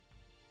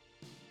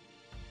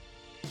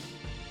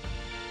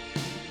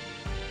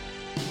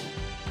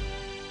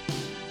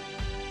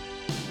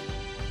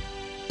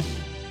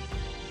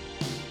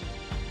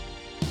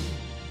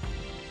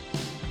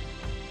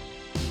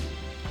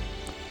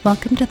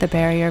Welcome to the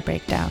Barrier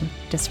Breakdown,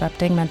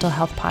 Disrupting Mental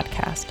Health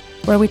podcast,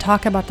 where we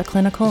talk about the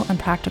clinical and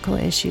practical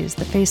issues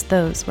that face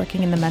those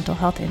working in the mental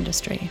health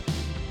industry.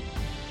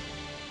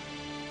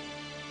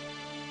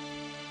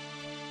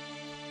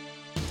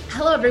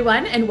 Hello,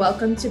 everyone, and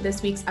welcome to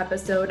this week's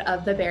episode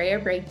of the Barrier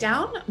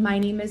Breakdown. My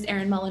name is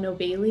Erin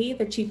Molyneux-Bailey,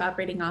 the Chief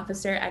Operating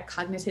Officer at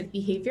Cognitive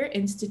Behavior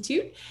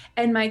Institute,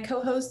 and my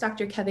co-host,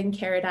 Dr. Kevin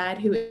Caridad,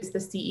 who is the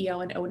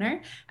CEO and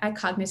owner at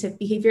Cognitive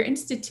Behavior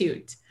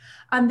Institute.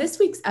 On this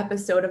week's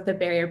episode of the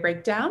Barrier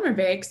Breakdown, we're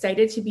very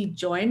excited to be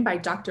joined by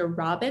Dr.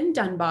 Robin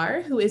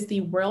Dunbar, who is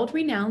the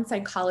world-renowned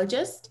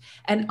psychologist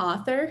and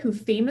author who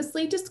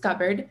famously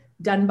discovered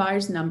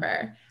Dunbar's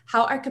number,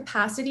 how our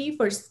capacity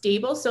for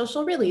stable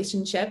social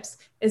relationships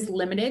is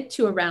limited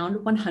to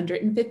around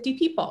 150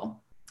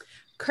 people.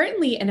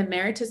 Currently an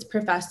emeritus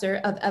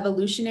professor of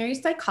evolutionary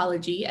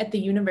psychology at the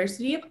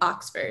University of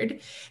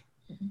Oxford,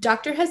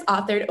 Dr. has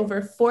authored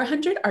over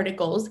 400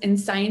 articles in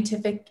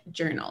scientific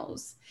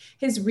journals.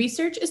 His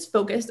research is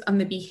focused on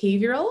the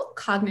behavioral,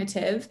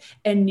 cognitive,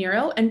 and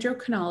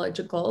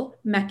neuroendocrinological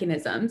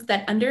mechanisms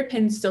that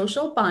underpin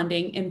social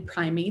bonding in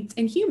primates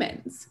and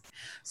humans.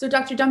 So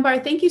Dr. Dunbar,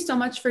 thank you so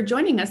much for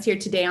joining us here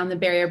today on the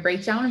Barrier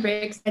Breakdown. I'm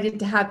very excited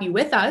to have you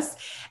with us.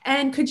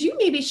 And could you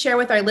maybe share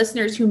with our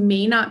listeners who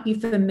may not be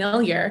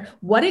familiar,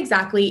 what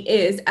exactly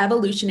is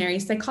evolutionary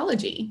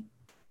psychology?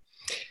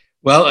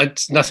 Well,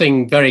 it's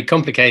nothing very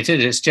complicated.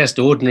 It's just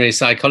ordinary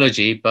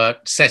psychology,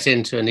 but set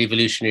into an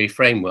evolutionary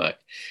framework.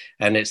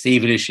 And it's the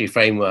evolutionary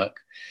framework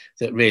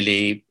that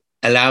really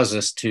allows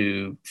us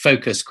to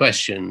focus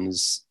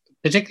questions,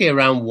 particularly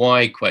around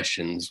why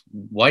questions.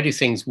 Why do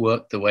things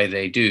work the way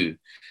they do?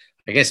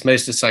 I guess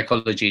most of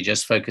psychology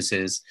just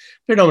focuses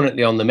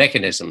predominantly on the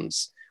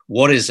mechanisms.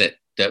 What is it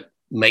that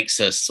makes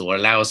us or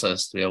allows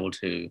us to be able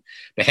to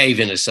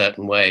behave in a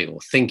certain way or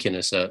think in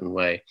a certain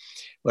way?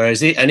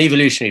 Whereas an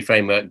evolutionary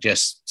framework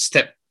just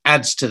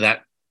adds to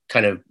that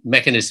kind of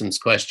mechanisms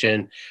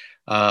question,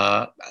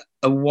 a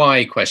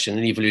why question,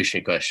 an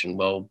evolutionary question.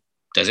 Well,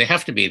 does it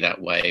have to be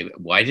that way?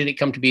 Why did it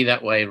come to be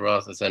that way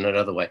rather than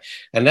another way?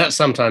 And that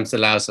sometimes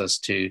allows us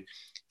to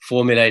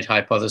formulate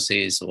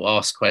hypotheses or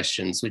ask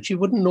questions which you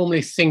wouldn't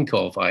normally think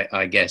of,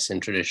 I guess,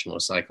 in traditional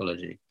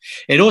psychology.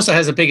 It also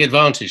has a big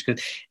advantage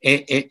because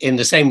in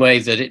the same way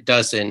that it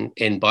does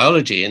in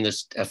biology, an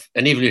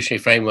evolutionary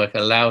framework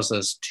allows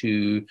us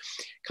to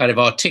kind of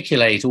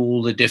articulate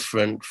all the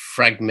different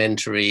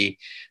fragmentary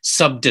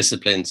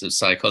sub-disciplines of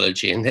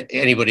psychology. And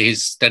anybody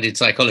who's studied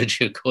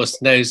psychology, of course,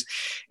 knows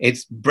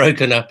it's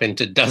broken up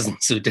into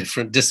dozens of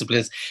different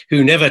disciplines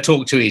who never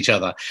talk to each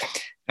other.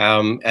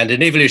 And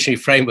an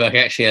evolutionary framework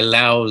actually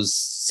allows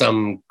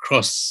some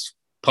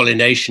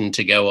cross-pollination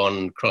to go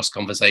on,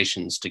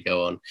 cross-conversations to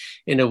go on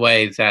in a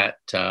way that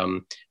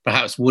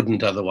perhaps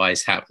wouldn't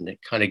otherwise happen. It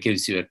kind of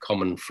gives you a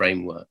common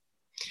framework.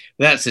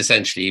 That's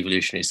essentially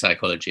evolutionary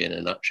psychology in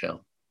a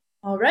nutshell.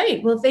 All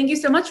right. Well, thank you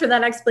so much for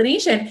that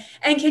explanation.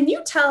 And can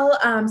you tell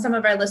some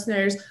of our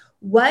listeners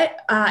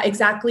what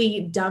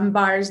exactly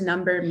Dunbar's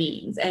number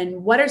means?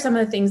 And what are some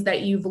of the things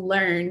that you've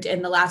learned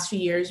in the last few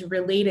years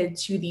related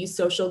to these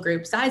social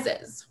group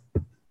sizes?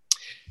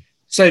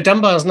 So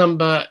Dunbar's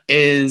number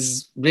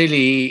is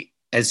really,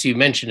 as you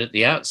mentioned at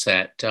the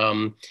outset,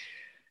 the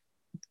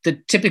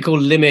typical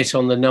limit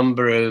on the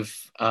number of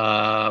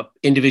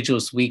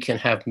individuals we can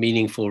have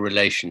meaningful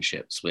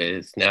relationships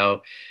with.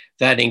 Now,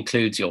 that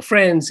includes your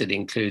friends, it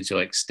includes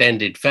your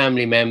extended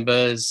family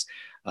members.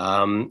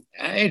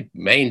 It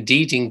may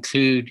indeed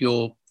include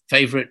your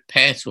favorite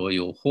pet or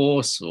your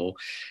horse or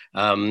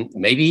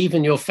maybe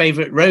even your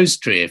favorite rose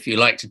tree if you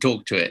like to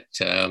talk to it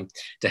to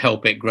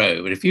help it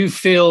grow. But if you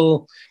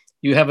feel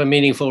you have a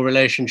meaningful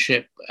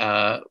relationship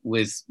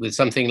with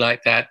something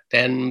like that,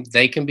 then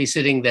they can be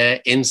sitting there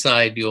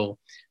inside your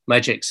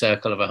magic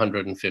circle of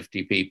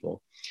 150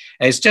 people.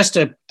 It's just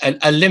a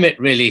limit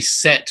really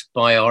set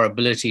by our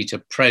ability to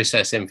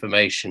process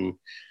information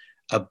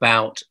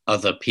about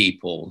other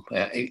people.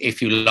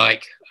 If you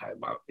like,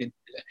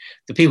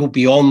 the people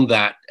beyond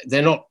that,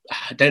 don't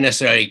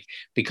necessarily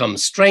become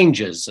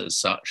strangers as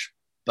such,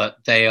 but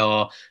they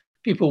are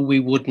people we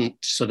wouldn't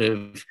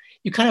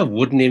you kind of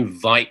wouldn't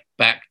invite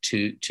back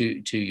to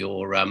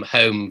your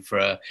home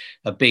for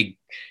a big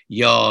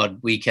yard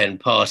weekend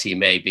party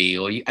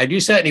maybe, and you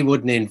certainly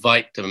wouldn't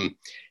invite them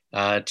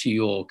to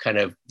your kind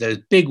of those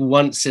big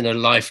once in a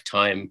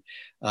lifetime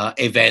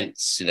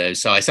events,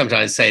 So I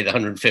sometimes say the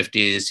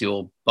 150 is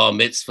your bar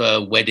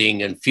mitzvah,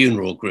 wedding, and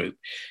funeral group.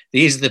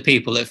 These are the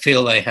people that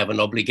feel they have an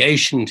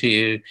obligation to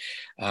you,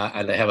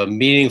 and they have a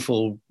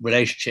meaningful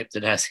relationship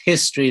that has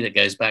history that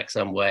goes back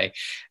some way,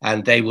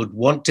 and they would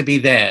want to be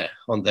there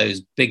on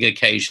those big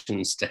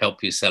occasions to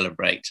help you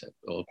celebrate,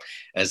 or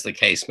as the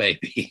case may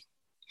be.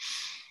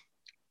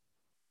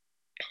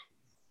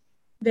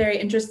 Very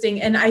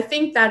interesting. And I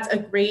think that's a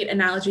great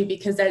analogy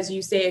because, as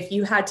you say, if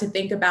you had to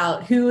think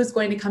about who is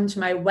going to come to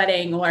my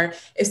wedding, or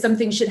if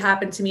something should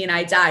happen to me and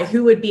I die,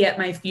 who would be at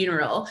my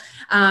funeral?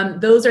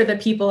 Those are the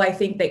people I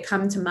think that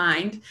come to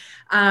mind.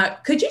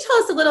 Could you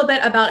tell us a little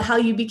bit about how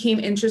you became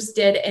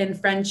interested in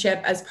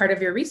friendship as part of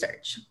your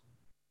research?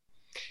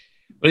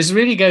 Well, this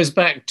really goes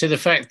back to the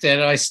fact that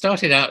I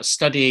started out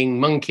studying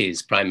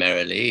monkeys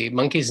primarily,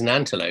 monkeys and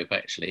antelope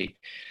actually,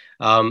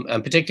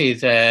 and particularly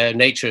the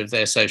nature of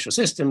their social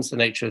systems, the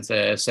nature of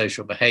their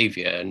social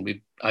behavior. And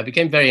I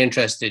became very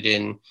interested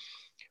in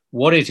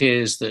what it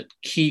is that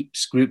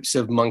keeps groups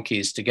of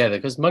monkeys together,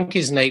 because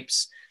monkeys and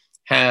apes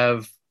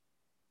have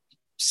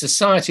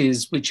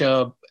societies which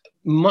are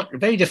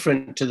very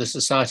different to the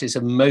societies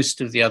of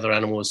most of the other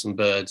animals and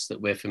birds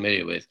that we're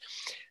familiar with.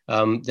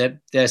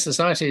 They're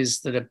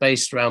societies that are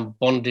based around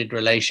bonded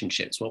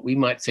relationships, what we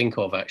might think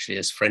of actually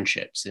as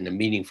friendships in a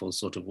meaningful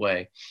sort of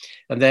way.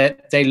 And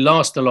they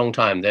last a long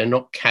time. They're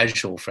not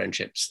casual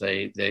friendships.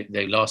 They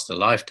last a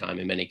lifetime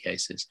in many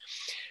cases.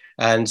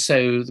 And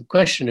so the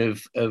question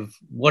of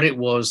what it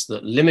was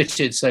that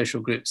limited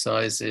social group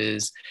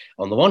sizes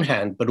on the one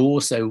hand, but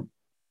also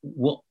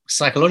what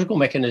psychological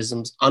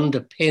mechanisms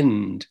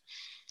underpinned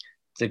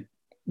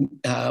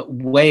the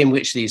way in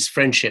which these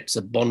friendships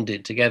are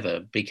bonded together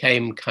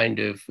became kind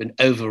of an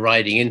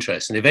overriding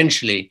interest. And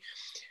eventually,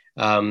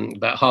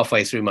 about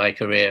halfway through my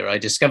career, I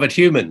discovered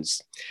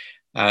humans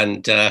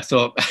and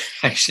thought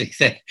actually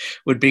they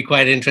would be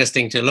quite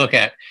interesting to look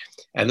at.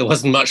 And there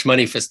wasn't much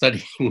money for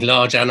studying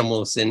large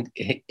animals in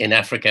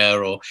Africa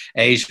or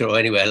Asia or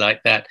anywhere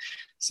like that.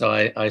 So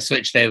I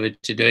switched over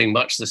to doing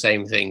much the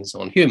same things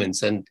on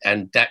humans. And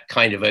that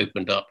kind of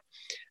opened up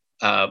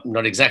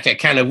not exactly a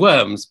can of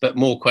worms, but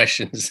more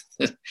questions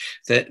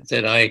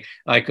that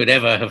I could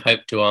ever have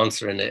hoped to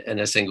answer in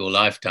a single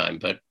lifetime.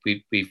 But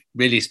we've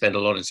really spent a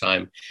lot of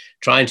time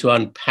trying to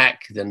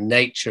unpack the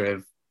nature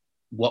of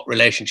what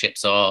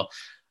relationships are,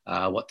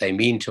 what they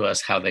mean to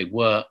us, how they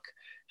work,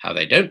 how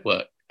they don't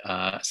work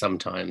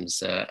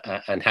sometimes,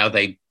 and how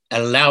they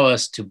allow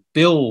us to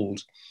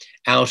build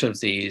out of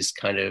these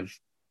kind of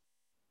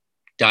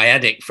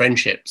dyadic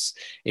friendships,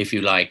 if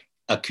you like,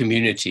 a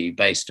community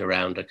based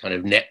around a kind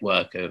of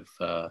network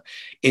of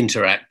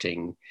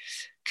interacting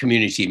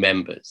community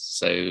members.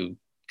 So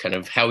kind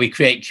of how we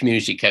create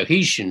community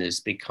cohesion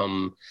has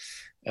become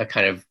a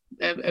kind of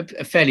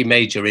a fairly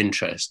major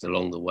interest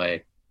along the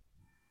way.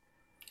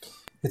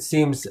 It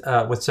seems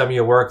with some of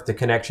your work, the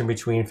connection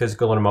between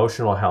physical and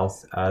emotional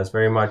health is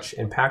very much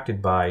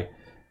impacted by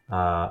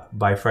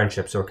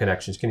friendships or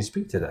connections. Can you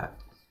speak to that?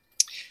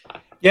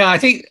 Yeah, I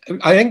think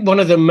one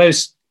of the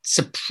most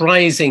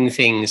surprising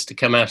things to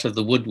come out of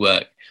the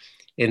woodwork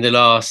in the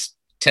last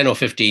 10 or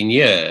 15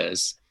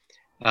 years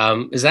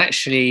is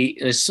actually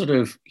a sort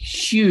of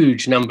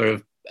huge number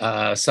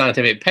of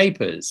scientific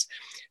papers,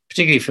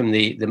 particularly from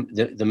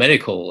the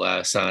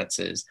medical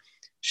sciences,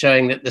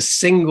 showing that the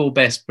single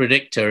best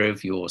predictor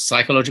of your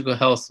psychological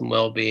health and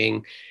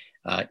well-being,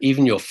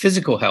 even your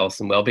physical health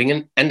and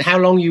well-being, and how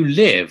long you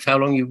live, how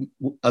long you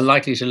are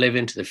likely to live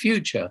into the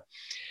future,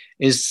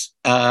 is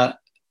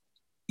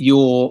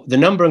the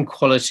number and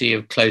quality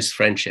of close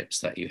friendships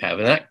that you have.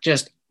 And that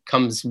just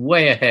comes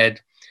way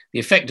ahead. The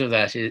effect of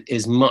that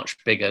is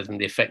much bigger than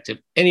the effect of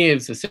any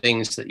of the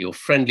things that your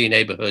friendly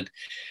neighborhood,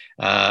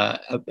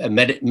 a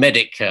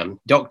medic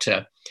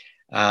doctor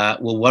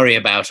will worry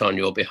about on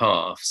your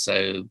behalf.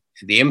 So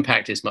the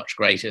impact is much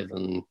greater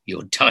than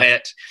your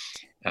diet,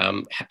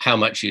 how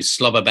much you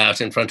slob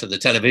about in front of the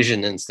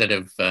television instead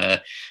of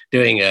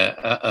doing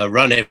a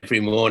run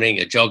every morning,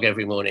 a jog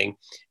every morning,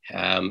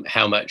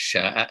 how much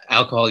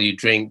alcohol you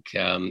drink,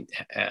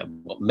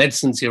 what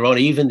medicines you're on,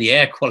 even the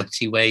air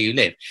quality where you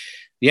live.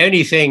 The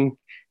only thing,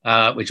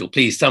 which will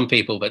please some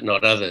people but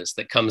not others,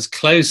 that comes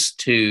close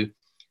to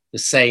the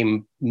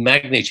same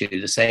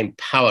magnitude, the same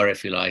power,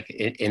 if you like,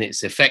 in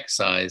its effect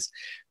size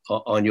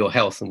on your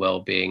health and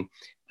well-being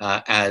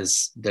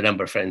as the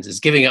number of friends is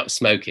giving up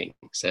smoking.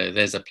 So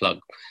there's a plug.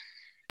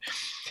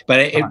 But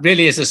it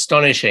really is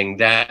astonishing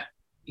that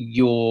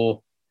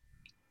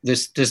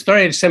this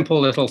very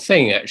simple little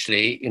thing,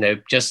 actually,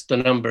 just the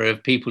number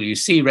of people you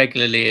see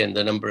regularly and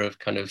the number of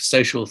kind of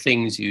social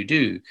things you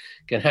do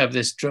can have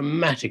this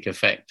dramatic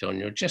effect on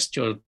your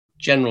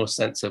general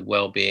sense of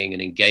well-being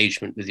and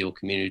engagement with your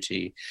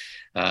community,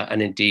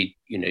 and indeed,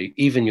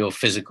 even your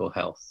physical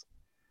health.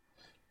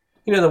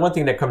 The one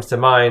thing that comes to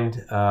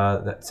mind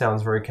that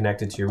sounds very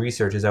connected to your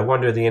research is I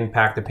wonder the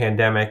impact the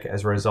pandemic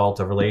as a result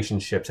of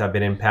relationships have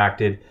been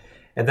impacted.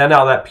 And then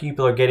now that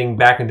people are getting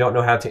back and don't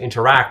know how to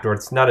interact, or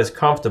it's not as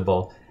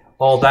comfortable,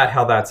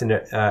 how that's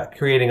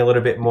creating a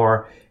little bit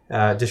more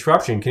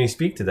disruption. Can you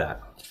speak to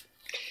that?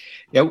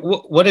 Yeah,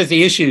 one of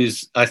the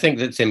issues I think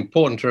that's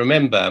important to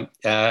remember,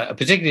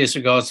 particularly as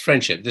regards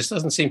friendship, this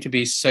doesn't seem to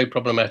be so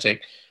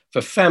problematic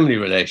for family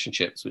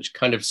relationships, which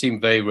kind of seem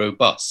very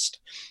robust.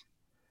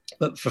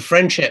 But for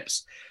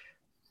friendships,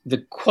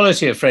 the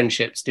quality of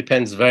friendships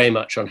depends very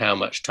much on how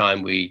much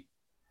time we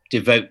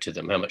devote to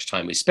them, how much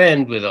time we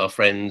spend with our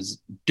friends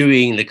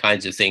doing the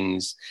kinds of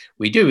things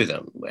we do with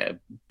them,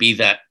 be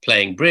that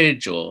playing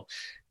bridge or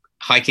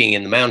hiking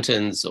in the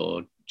mountains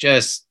or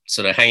just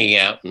sort of hanging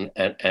out and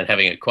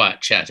having a quiet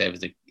chat over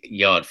the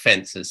yard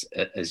fence,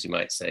 as you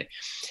might say.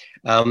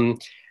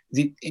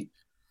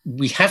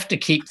 We have to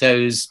keep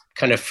those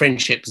kind of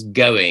friendships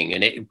going,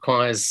 and it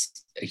requires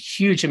a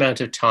huge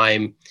amount of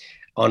time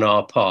on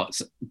our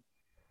parts.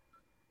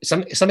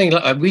 something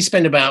like we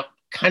spend about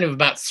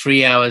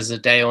 3 hours a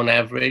day on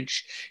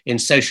average in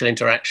social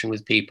interaction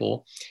with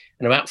people.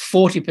 And about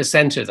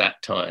 40% of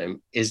that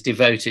time is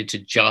devoted to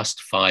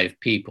just 5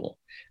 people.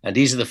 And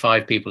these are the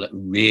 5 people that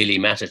really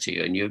matter to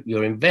you. And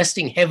you're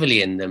investing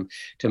heavily in them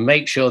to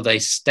make sure they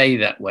stay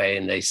that way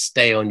and they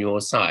stay on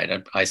your side.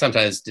 I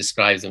sometimes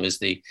describe them as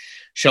the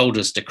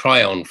shoulders to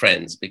cry on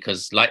friends,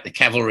 because like the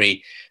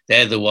cavalry,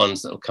 they're the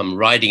ones that will come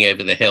riding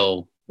over the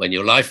hill when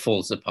your life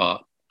falls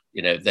apart.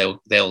 You know,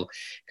 they'll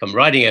come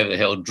riding over the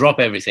hill, drop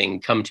everything,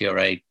 come to your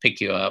aid,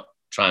 pick you up,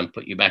 try and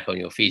put you back on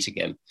your feet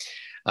again.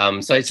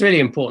 So it's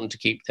really important to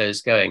keep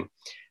those going.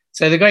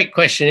 So the great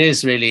question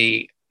is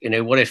really,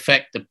 what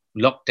effect the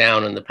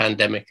lockdown and the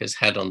pandemic has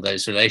had on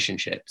those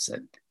relationships.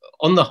 And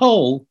on the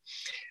whole,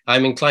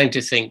 I'm inclined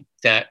to think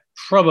that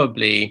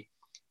probably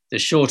the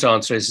short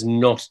answer is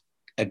not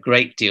a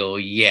great deal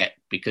yet,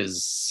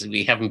 because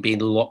we haven't been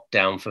locked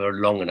down for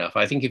long enough.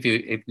 I think if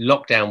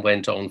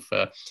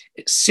lockdown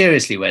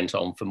seriously went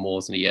on for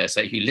more than a year,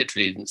 so you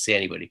literally didn't see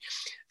anybody,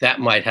 that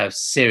might have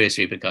serious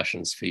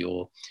repercussions for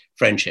your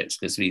friendships,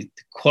 because the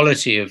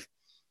quality of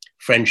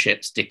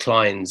friendships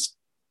declines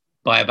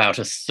by about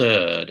a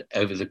third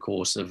over the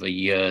course of a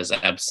year's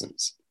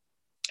absence.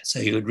 So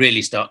you would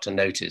really start to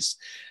notice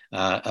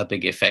a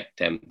big effect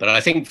then. But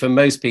I think for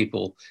most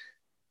people,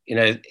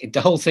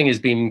 the whole thing has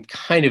been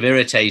kind of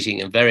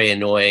irritating and very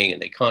annoying,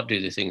 and they can't do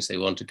the things they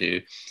want to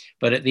do.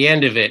 But at the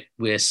end of it,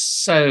 we're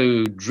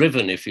so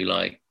driven, if you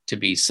like, to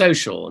be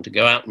social and to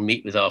go out and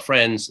meet with our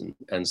friends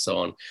and so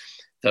on,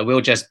 that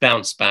we'll just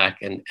bounce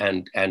back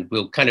and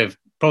we'll kind of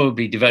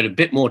probably devote a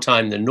bit more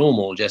time than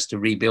normal just to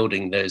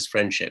rebuilding those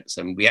friendships.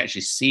 And we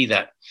actually see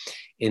that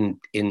in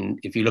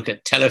if you look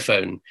at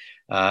telephone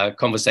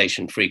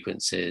conversation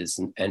frequencies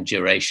and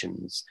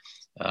durations.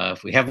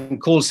 If we haven't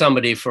called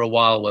somebody for a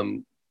while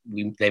when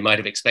they might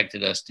have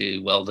expected us to,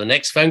 well, the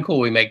next phone call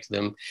we make to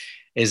them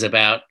is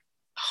about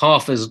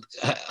half as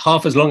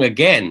long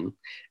again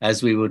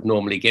as we would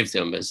normally give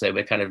them, as they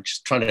were kind of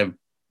just trying to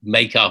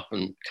make up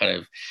and kind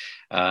of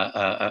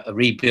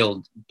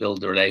rebuild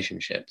the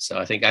relationship. So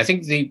I think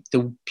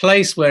the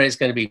place where it's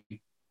going to be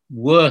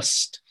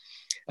worst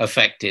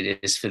affected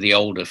is for the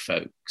older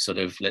folk, sort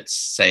of, let's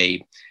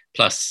say,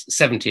 plus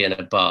 70 and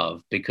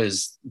above,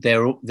 because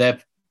their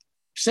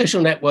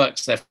social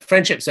networks, their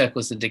friendship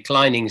circles are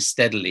declining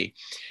steadily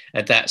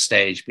at that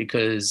stage,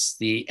 because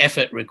the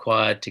effort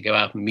required to go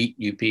out and meet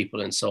new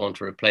people and so on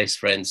to replace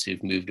friends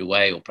who've moved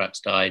away or perhaps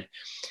died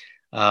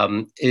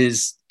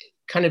is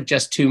kind of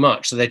just too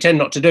much. So they tend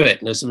not to do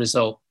it. And as a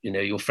result,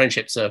 your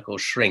friendship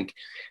circles shrink.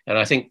 And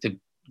I think the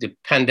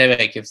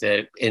pandemic, if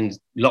they're in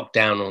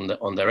lockdown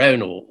on their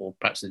own, or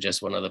perhaps they're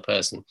just one other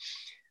person,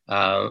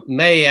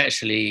 may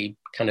actually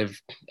kind of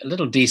a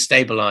little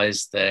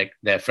destabilize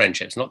their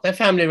friendships, not their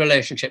family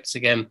relationships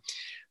again,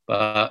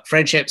 but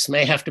friendships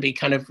may have to be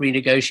kind of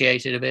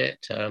renegotiated a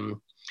bit.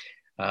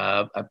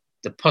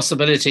 The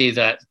possibility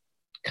that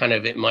kind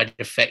of it might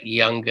affect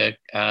younger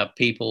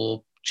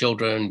people,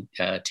 children,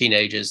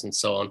 teenagers, and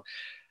so on,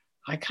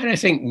 I kind of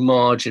think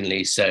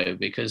marginally so,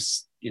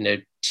 because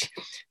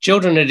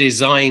children are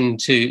designed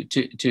to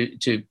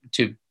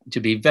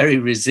be very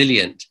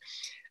resilient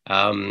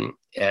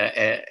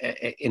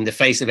in the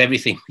face of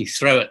everything we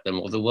throw at them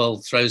or the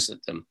world throws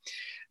at them.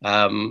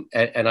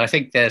 And I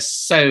think they're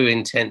so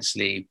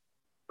intensely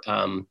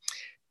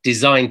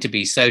designed to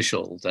be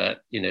social that,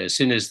 as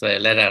soon as they're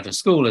let out of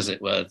school, as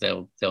it were,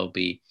 they'll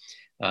be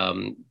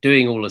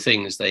doing all the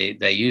things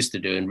they used to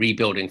do and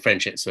rebuilding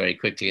friendships very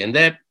quickly. And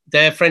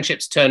their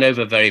friendships turn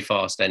over very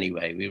fast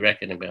anyway. We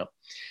reckon about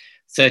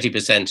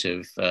 30%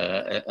 of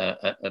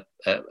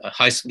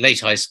late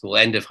high school,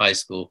 end of high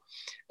school,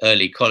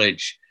 early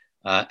college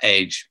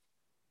age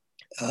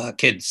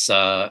kids'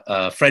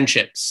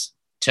 friendships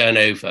turn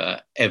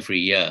over every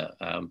year.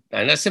 And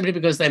that's simply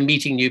because they're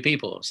meeting new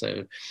people.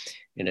 So,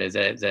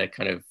 they're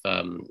kind of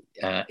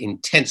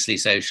intensely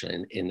social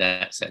in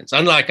that sense.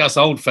 Unlike us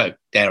old folk,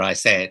 dare I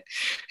say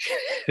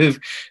it,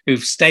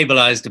 who've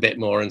stabilized a bit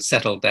more and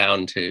settled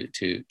down to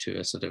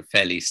a sort of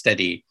fairly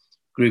steady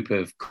group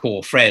of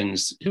core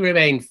friends who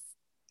remain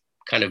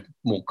kind of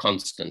more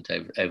constant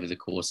over the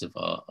course of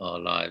our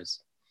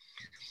lives.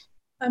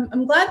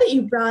 I'm glad that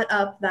you brought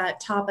up that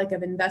topic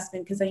of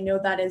investment, because I know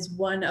that is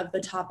one of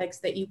the topics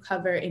that you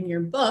cover in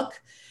your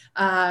book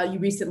you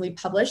recently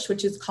published,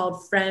 which is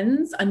called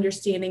Friends: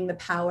 Understanding the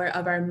Power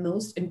of Our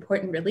Most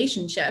Important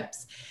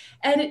Relationships.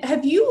 And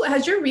has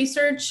your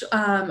research,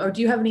 or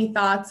do you have any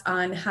thoughts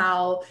on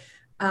how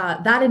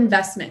that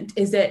investment,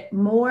 is it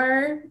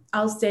more,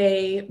 I'll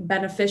say,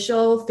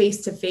 beneficial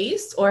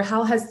face-to-face, or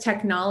how has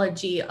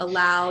technology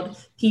allowed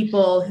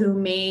people who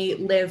may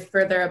live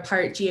further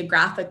apart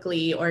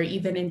geographically or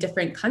even in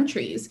different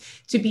countries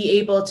to be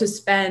able to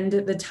spend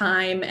the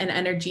time and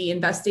energy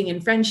investing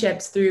in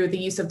friendships through the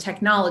use of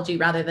technology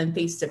rather than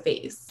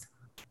face-to-face?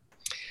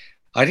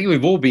 I think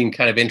we've all been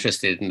kind of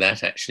interested in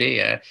that, actually.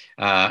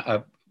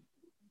 From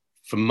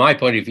my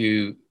point of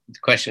view, the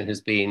question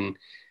has been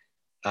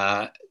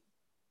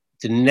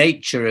the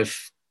nature of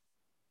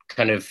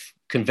kind of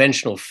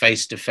conventional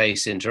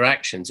face-to-face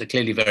interactions are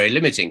clearly very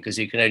limiting, because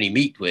you can only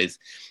meet with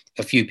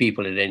a few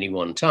people at any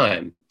one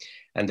time.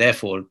 And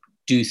therefore,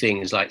 do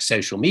things like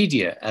social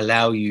media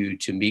allow you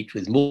to meet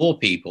with more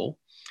people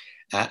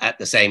at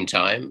the same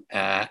time,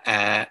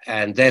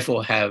 and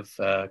therefore have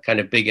kind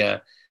of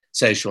bigger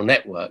social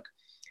network.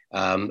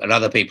 And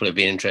other people have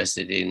been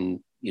interested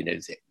in,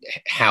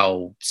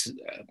 how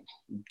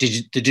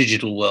the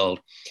digital world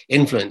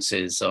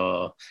influences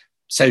our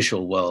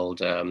social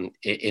world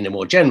in a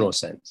more general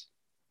sense.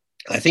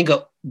 I think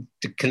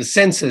the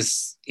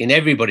consensus in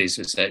everybody's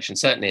research, and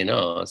certainly in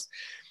ours,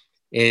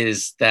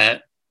 is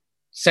that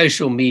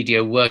social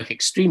media work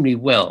extremely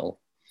well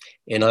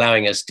in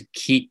allowing us to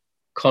keep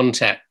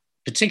contact,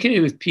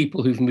 particularly with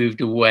people who've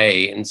moved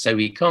away. And so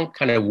we can't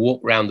kind of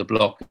walk around the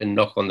block and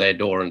knock on their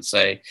door and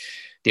say,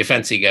 do you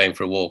fancy going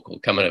for a walk, or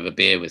come and have a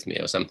beer with me,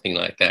 or something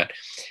like that.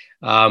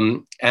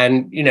 And,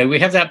 we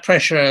have that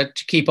pressure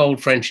to keep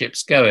old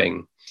friendships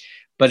going.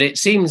 But it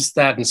seems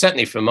that, and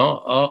certainly from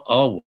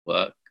our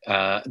work,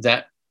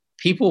 that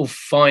people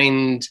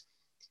find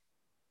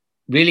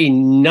really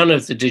none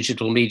of the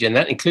digital media, and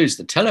that includes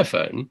the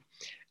telephone,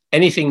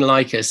 anything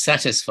like as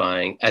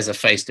satisfying as a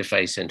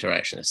face-to-face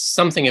interaction. There's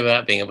something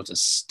about being able to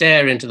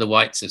stare into the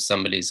whites of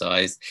somebody's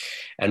eyes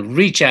and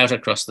reach out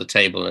across the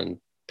table and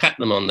pat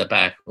them on the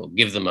back or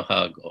give them a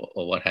hug,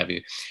 or what have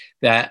you,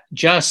 that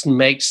just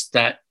makes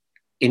that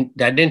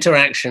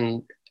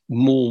interaction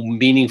more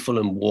meaningful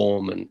and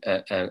warm,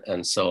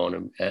 and so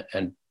on,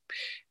 and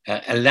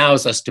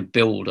allows us to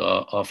build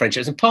our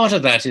friendships. And part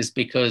of that is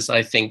because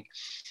I think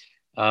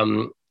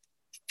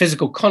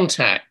physical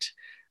contact,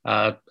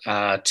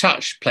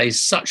 touch,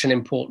 plays such an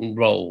important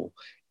role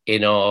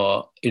in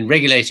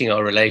regulating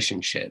our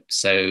relationships.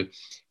 So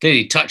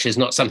clearly, touch is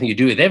not something you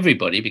do with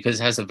everybody,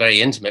 because it has a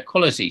very intimate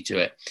quality to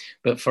it.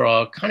 But for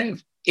our kind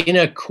of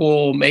inner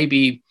core,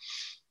 maybe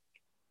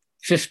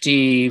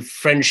 50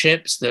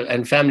 friendships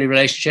and family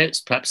relationships,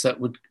 perhaps that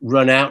would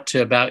run out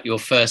to about your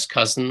first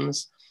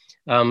cousins,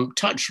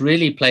 touch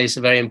really plays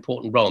a very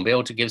important role. And be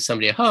able to give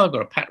somebody a hug,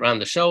 or a pat around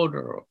the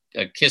shoulder, or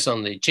a kiss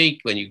on the cheek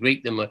when you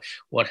greet them, or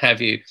what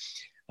have you,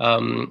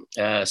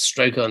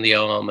 stroke on the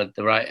arm at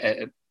the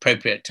right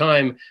appropriate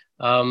time,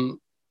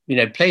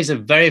 plays a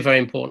very, very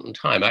important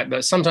time.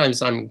 But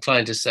sometimes I'm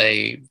inclined to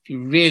say, if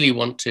you really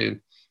want to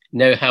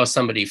know how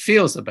somebody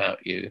feels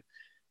about you,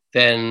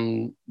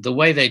 then the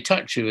way they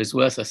touch you is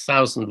worth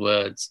 1,000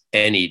 words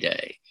any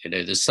day.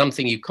 There's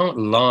something you can't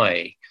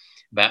lie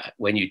about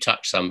when you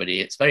touch somebody.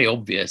 It's very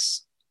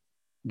obvious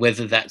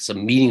whether that's a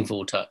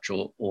meaningful touch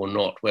or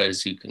not,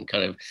 whereas you can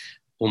kind of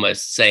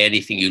almost say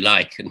anything you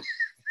like, and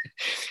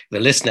the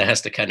listener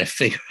has to kind of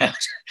figure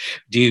out,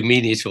 do you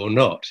mean it or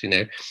not?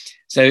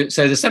 So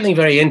there's something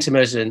very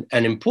intimate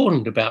and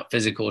important about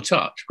physical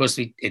touch. Of course,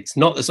 it's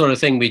not the sort of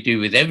thing we do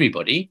with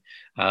everybody,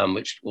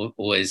 which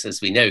always,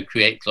 as we know,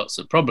 creates lots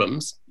of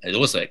problems. And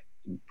also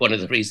one of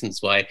the reasons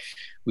why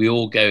we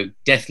all go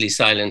deathly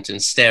silent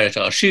and stare at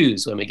our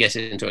shoes when we get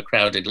into a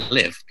crowded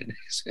lift,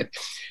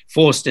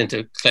 forced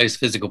into close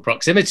physical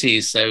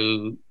proximity.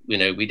 So,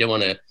 we don't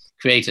want to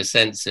create a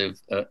sense of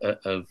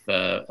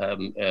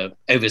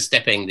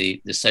overstepping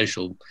the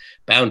social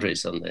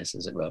boundaries on this,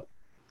 as it were.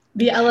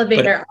 The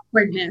elevator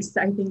awkwardness,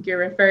 I think you're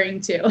referring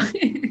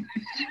to.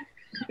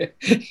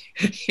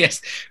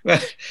 Yes, well,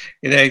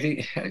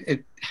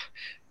 it's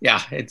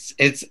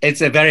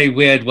a very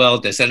weird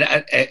world, this, and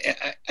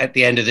at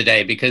the end of the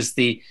day, because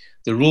the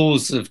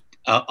rules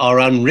are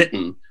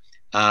unwritten,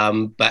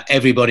 but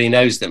everybody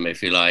knows them,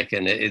 if you like,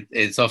 and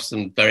it's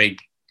often very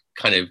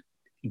kind of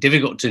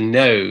difficult to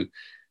know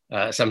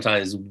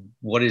sometimes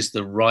what is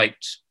the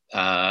right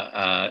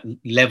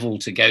level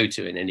to go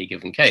to in any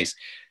given case.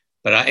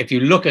 But if you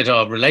look at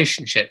our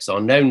relationships,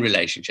 our known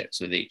relationships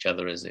with each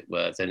other, as it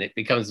were, then it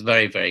becomes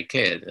very, very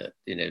clear that,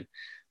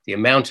 the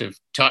amount of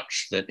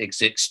touch that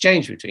is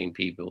exchanged between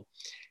people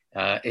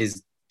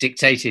is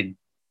dictated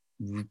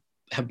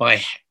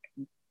by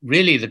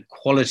really the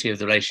quality of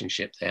the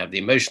relationship they have, the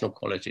emotional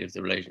quality of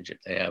the relationship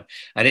they have.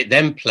 And it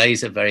then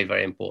plays a very,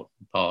 very important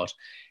part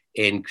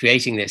in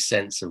creating this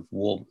sense of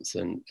warmth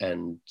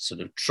and sort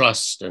of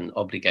trust and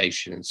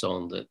obligation and so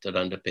on that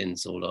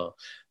underpins all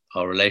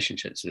our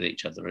relationships with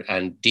each other,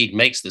 and indeed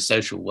makes the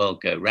social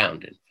world go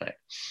round, in fact.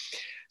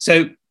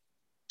 So,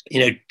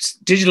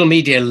 digital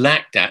media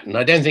lack that, and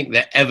I don't think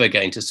they're ever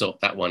going to sort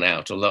that one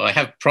out, although I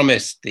have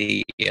promised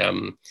the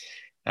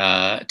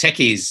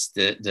techies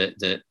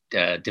that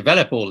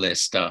develop all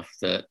this stuff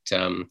that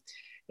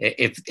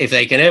if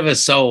they can ever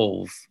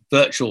solve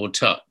virtual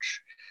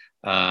touch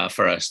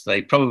for us,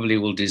 they probably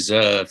will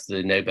deserve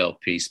the Nobel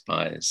Peace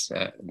Prize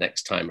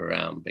next time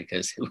around,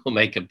 because it will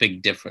make a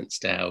big difference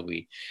to how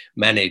we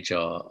manage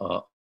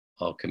our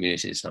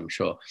communities, I'm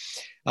sure.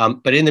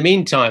 But in the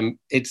meantime,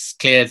 it's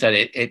clear that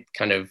it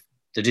kind of,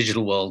 the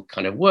digital world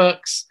kind of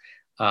works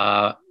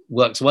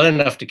well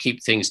enough to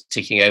keep things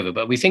ticking over.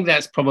 But we think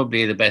that's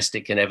probably the best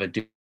it can ever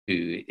do.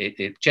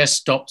 It just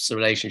stops the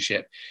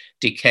relationship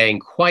decaying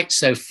quite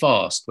so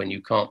fast when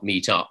you can't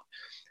meet up.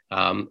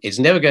 It's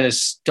never going to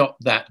stop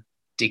that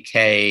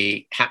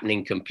decay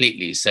happening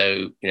completely.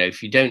 So,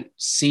 if you don't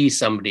see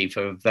somebody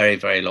for a very,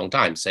 very long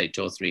time, say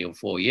 2 or 3 or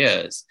 4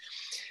 years,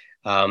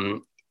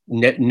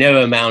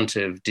 no amount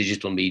of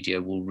digital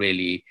media will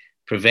really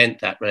prevent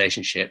that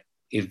friendship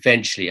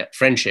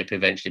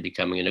eventually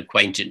becoming an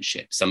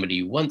acquaintanceship, somebody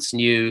you once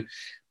knew,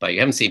 but you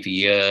haven't seen for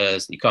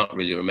years, and you can't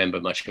really remember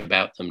much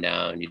about them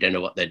now, and you don't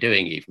know what they're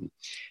doing even.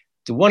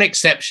 The one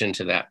exception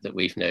to that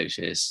we've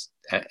noticed,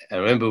 and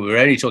remember we're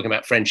only talking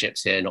about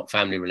friendships here, not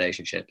family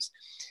relationships,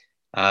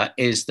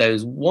 is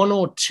those 1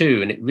 or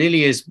 2, and it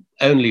really is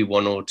only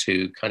 1 or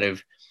 2 kind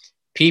of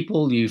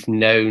people you've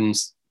known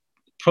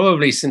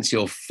probably since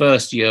your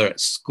first year at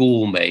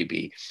school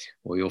maybe,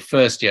 or your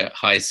first year at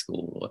high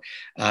school,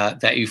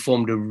 that you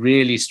formed a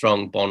really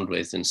strong bond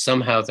with. And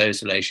somehow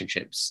those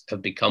relationships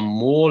have become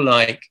more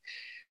like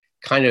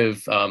kind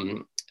of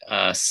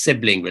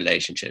sibling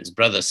relationships,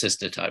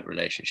 brother-sister type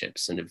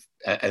relationships,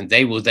 and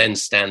they will then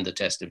stand the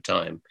test of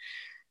time.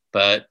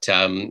 But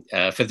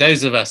for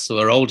those of us who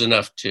are old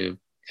enough to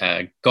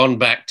gone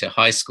back to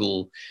high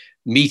school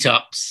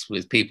meetups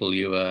with people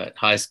you were at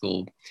high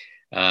school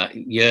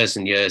years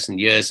and years and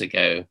years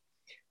ago,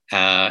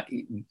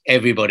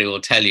 everybody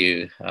will tell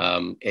you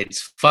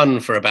it's fun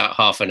for about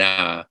half an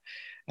hour,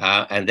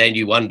 and then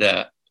you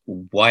wonder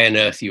why on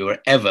earth you were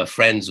ever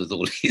friends with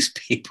all these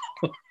people.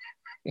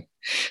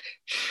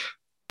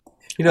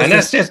 And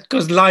that's just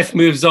because life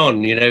moves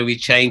on. We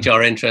change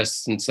our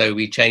interests, and so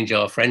we change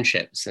our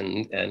friendships,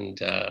 and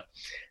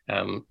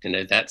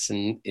that's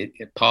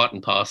part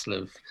and parcel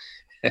of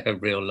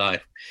real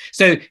life.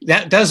 So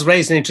that does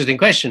raise an interesting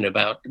question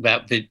about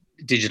the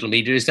digital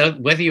media, is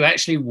whether you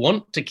actually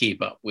want to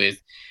keep up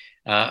with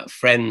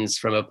friends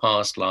from a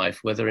past life,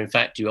 whether in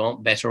fact you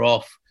aren't better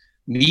off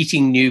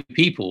meeting new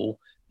people.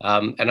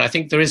 And I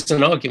think there is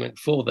an argument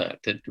for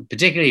that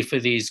particularly for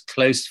these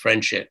close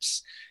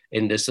friendships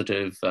in the sort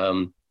of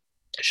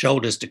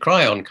shoulders to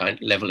cry on kind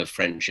of level of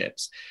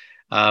friendships,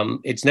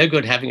 it's no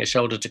good having a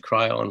shoulder to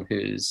cry on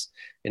who's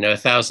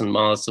 1,000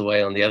 miles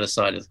away on the other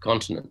side of the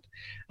continent.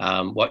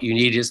 What you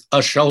need is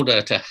a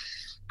shoulder to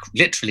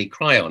literally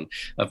cry on,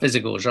 a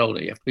physical shoulder.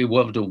 You have to be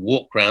able to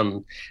walk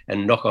around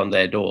and knock on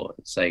their door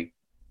and say,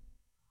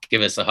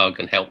 give us a hug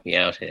and help me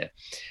out here.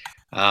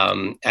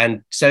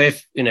 And so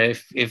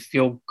if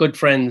your good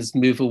friends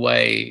move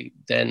away,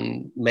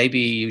 then maybe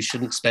you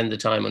shouldn't spend the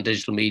time on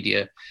digital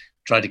media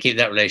trying to keep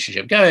that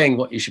relationship going.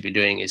 What you should be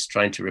doing is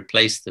trying to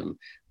replace them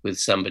with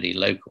somebody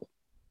local.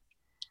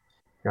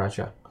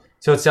 Gotcha.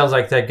 So it sounds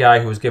like that guy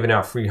who was giving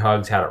out free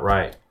hugs had it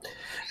right.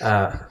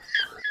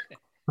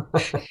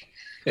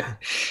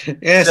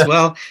 Yes,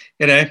 well,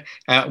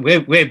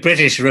 we're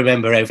British,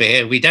 remember, over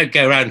here. We don't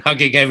go around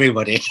hugging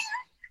everybody.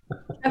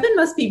 Evan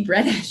must be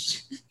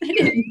British. I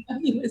didn't know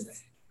he was.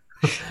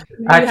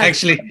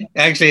 Actually,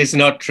 it's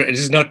not true. It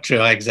is not true.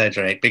 I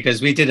exaggerate,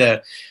 because we did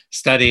a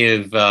study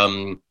of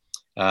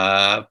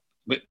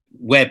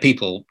where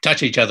people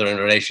touch each other in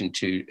relation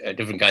to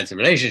different kinds of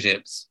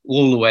relationships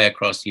all the way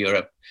across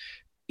Europe,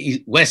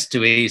 west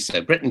to east,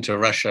 so Britain to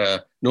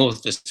Russia,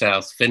 north to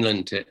south,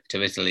 Finland to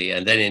Italy,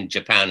 and then in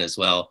Japan as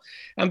well.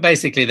 And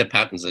basically the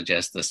patterns are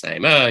just the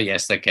same. Oh,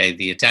 yes, okay,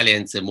 the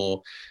Italians are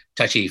more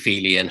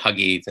touchy-feely and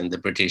huggy than the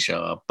British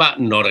are, but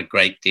not a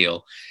great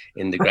deal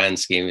in the grand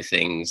scheme of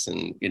things.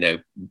 And,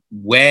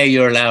 where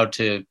you're allowed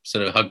to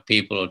sort of hug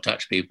people or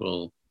touch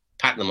people,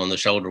 pat them on the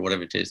shoulder, or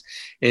whatever it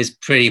is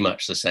pretty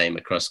much the same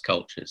across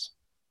cultures.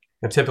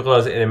 Typical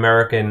as an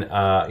American,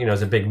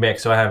 is a big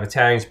mix. So I have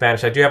Italian,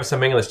 Spanish. I do have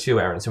some English too,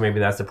 Aaron. So maybe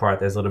that's the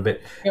part that's a little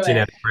bit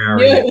genetic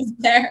priority. Knew it was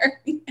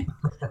there.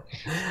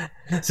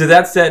 So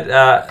that said,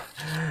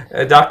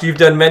 Doctor, you've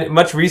done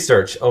much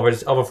research, over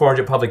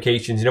 400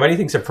 publications.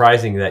 Anything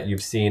surprising that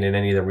you've seen in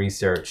any of the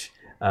research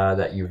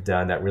that you've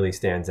done that really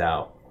stands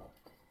out?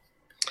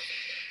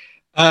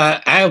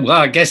 Well,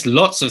 I guess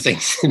lots of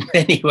things in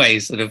many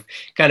ways sort of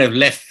kind of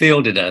left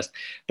fielded us.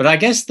 But I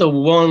guess the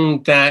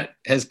one that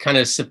has kind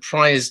of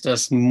surprised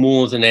us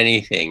more than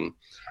anything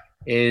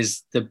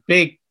is the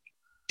big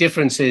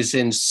differences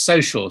in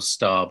social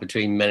style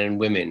between men and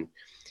women.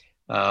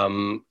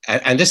 And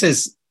this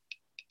is,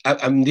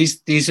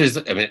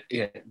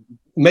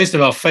 most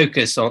of our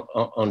focus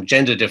on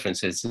gender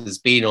differences has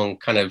been on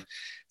kind of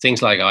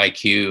things like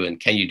IQ and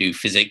can you do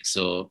physics,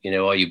 or,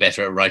 are you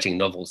better at writing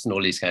novels and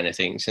all these kind of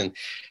things. And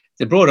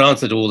the broad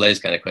answer to all those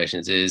kind of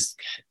questions is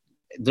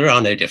there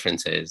are no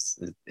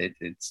differences.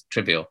 It's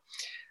trivial.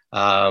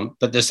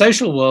 But the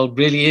social world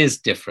really is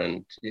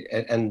different.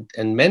 And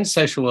men's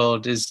social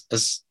world is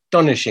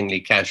astonishingly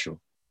casual.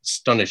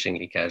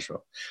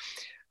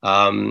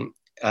 And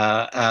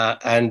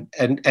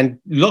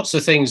lots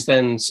of things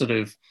then sort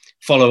of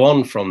follow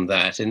on from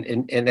that, and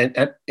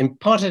in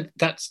part of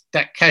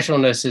that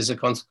casualness is a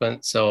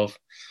consequence of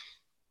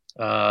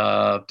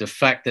the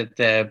fact that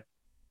their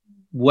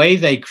way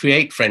they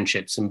create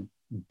friendships and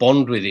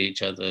bond with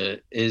each other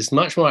is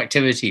much more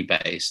activity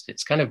based.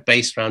 It's kind of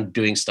based around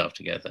doing stuff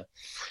together.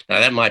 Now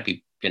that might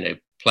be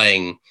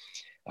playing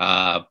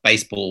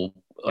baseball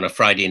on a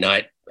Friday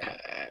night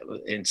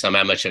in some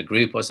amateur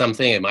group or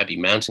something. It might be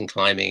mountain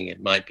climbing.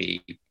 It might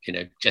be,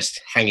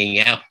 just hanging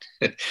out,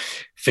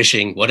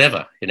 fishing,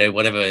 whatever,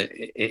 whatever.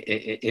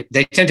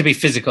 They tend to be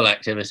physical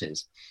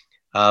activities.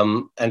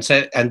 And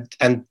so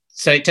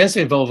it tends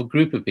to involve a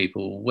group of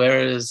people,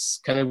 whereas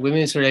kind of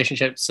women's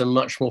relationships are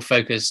much more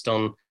focused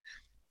on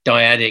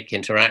dyadic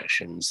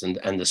interactions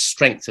and the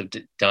strength of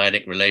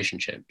dyadic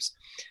relationships.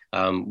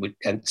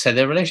 And so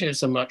their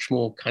relationships are much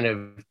more kind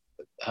of,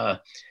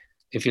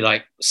 if you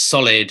like,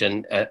 solid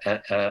and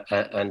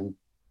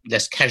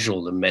less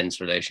casual than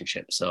men's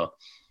relationships are.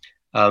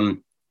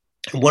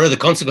 One of the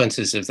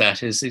consequences of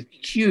that is a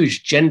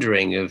huge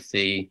gendering of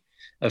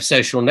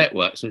social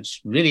networks,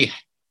 which really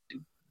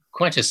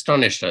quite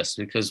astonished us,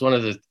 because one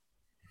of the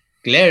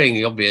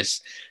glaringly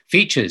obvious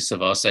features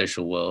of our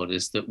social world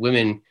is that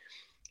women,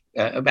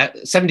 about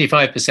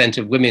 75%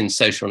 of women's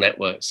social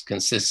networks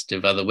consist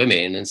of other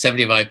women, and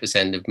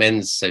 75% of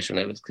men's social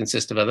networks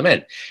consist of other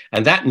men.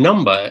 And that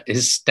number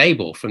is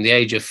stable from the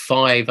age of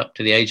 5 up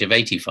to the age of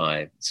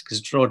 85. It's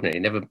extraordinary,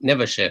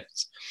 never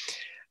shifts.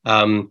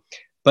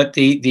 But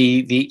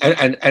the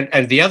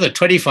other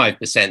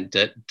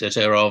 25% that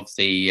are of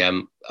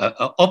the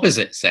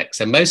opposite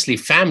sex are mostly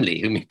family,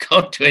 whom you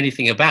can't do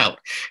anything about.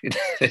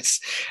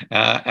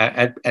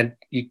 And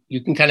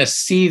you can kind of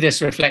see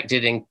this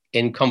reflected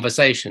in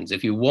conversations.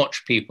 If you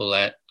watch people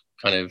at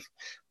kind of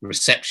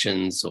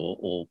receptions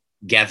or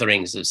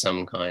gatherings of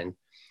some kind,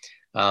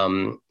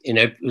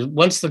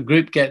 once the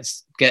group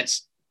gets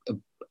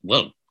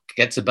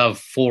above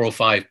 4 or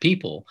 5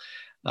 people,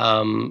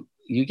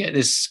 you get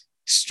this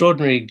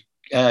extraordinary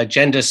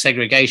gender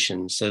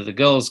segregation. So the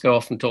girls go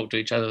off and talk to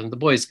each other, and the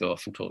boys go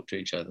off and talk to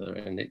each other,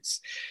 and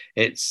it's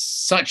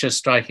such a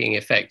striking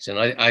effect. And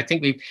I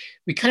think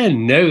we kind of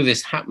know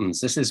this happens.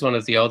 This is one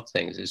of the odd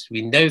things, is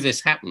we know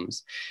this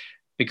happens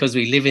because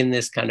we live in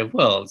this kind of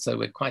world. So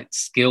we're quite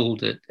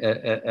skilled at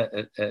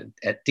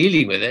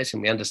dealing with it,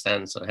 and we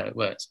understand sort of how it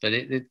works. But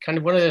it's kind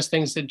of one of those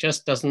things that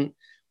just doesn't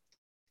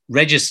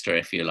register,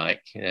 if you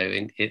like,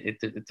 at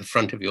the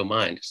front of your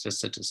mind. It's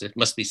just it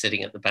must be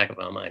sitting at the back of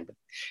our mind, but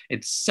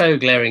it's so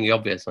glaringly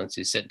obvious once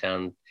you sit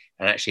down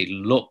and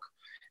actually look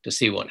to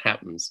see what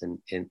happens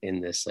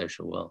in this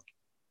social world.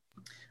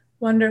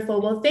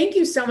 Wonderful. Well, thank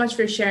you so much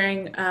for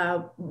sharing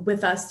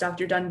with us,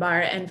 Dr.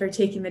 Dunbar, and for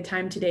taking the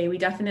time today. We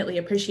definitely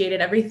appreciate it.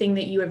 Everything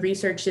that you have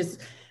researched is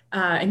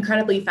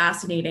incredibly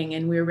fascinating,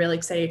 and we're really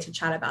excited to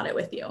chat about it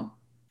with you.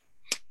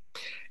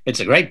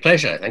 It's a great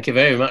pleasure. Thank you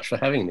very much for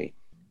having me.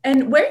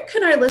 And where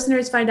can our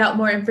listeners find out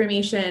more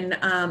information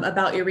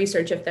about your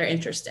research if they're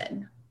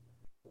interested?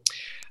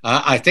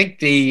 I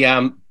think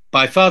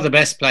by far the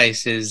best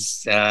place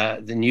is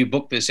the new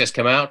book that's just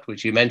come out,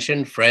 which you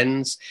mentioned,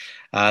 Friends.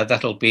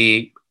 That'll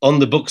be on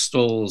the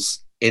bookstores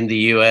in the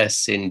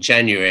US in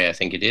January, I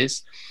think it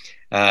is.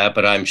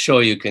 But I'm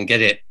sure you can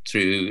get it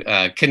through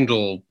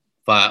Kindle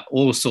via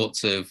all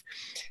sorts of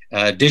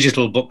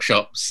digital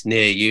bookshops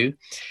near you.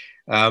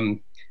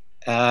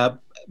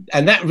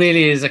 And that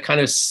really is a kind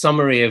of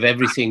summary of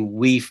everything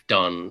we've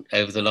done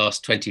over the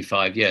last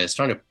 25 years,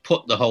 trying to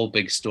put the whole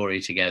big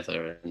story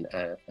together.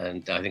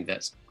 And I think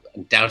that's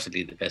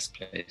undoubtedly the best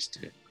place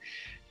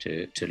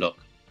to look.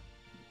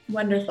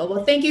 Wonderful.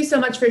 Well, thank you so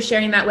much for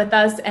sharing that with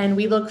us. And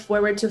we look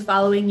forward to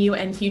following you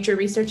and future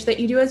research that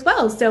you do as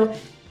well. So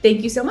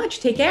thank you so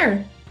much. Take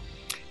care.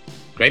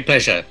 Great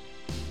pleasure.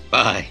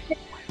 Bye.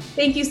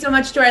 Thank you so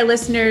much to our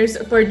listeners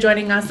for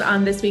joining us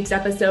on this week's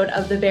episode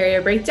of The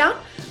Barrier Breakdown.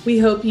 We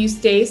hope you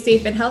stay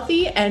safe and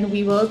healthy, and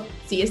we will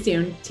see you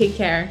soon. Take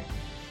care.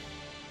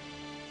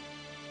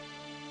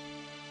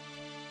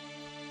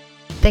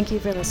 Thank you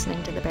for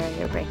listening to The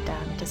Barrier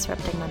Breakdown,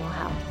 Disrupting Mental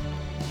Health.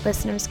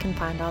 Listeners can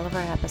find all of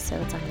our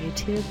episodes on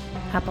YouTube,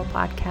 Apple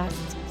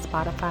Podcasts,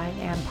 Spotify,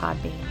 and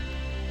Podbean.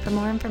 For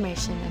more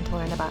information and to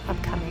learn about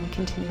upcoming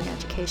continuing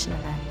education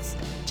events,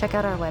 check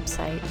out our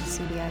website,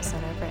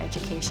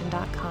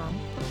 cbicenterforeducation.com,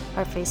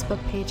 our Facebook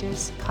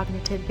pages,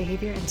 Cognitive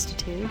Behavior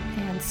Institute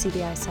and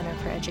CBI Center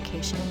for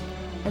Education,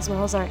 as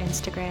well as our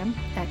Instagram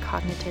at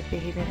Cognitive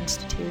Behavior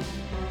Institute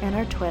and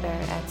our Twitter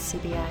at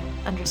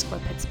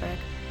CBI_Pittsburgh.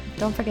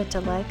 Don't forget to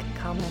like,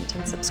 comment,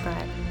 and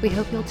subscribe. We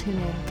hope you'll tune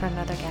in for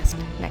another guest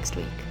next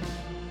week.